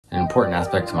An important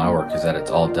aspect to my work is that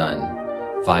it's all done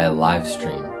via live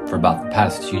stream. For about the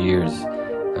past 2 years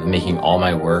of making all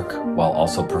my work while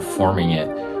also performing it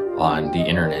on the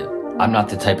internet. I'm not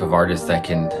the type of artist that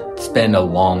can spend a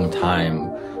long time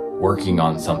working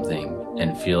on something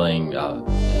and feeling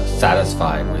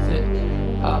satisfied with it.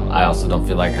 I also don't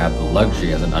feel like I have the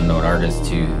luxury as an unknown artist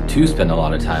to spend a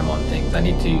lot of time on things.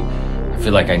 I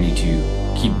feel like I need to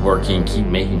keep working, keep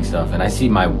making stuff. And I see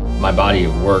my body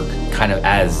of work kind of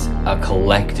as a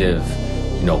collective,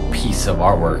 piece of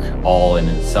artwork all in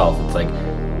itself. It's like,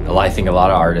 I think a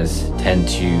lot of artists tend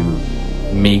to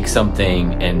make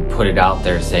something and put it out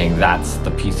there saying that's the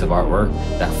piece of artwork,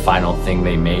 that final thing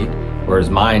they made.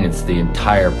 Whereas mine, it's the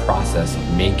entire process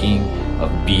of making, of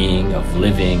being, of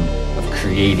living, of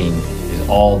creating is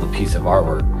all the piece of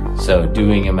artwork. So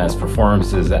doing them as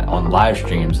performances on live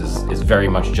streams is very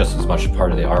much just as much a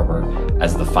part of the artwork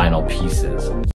as the final pieces.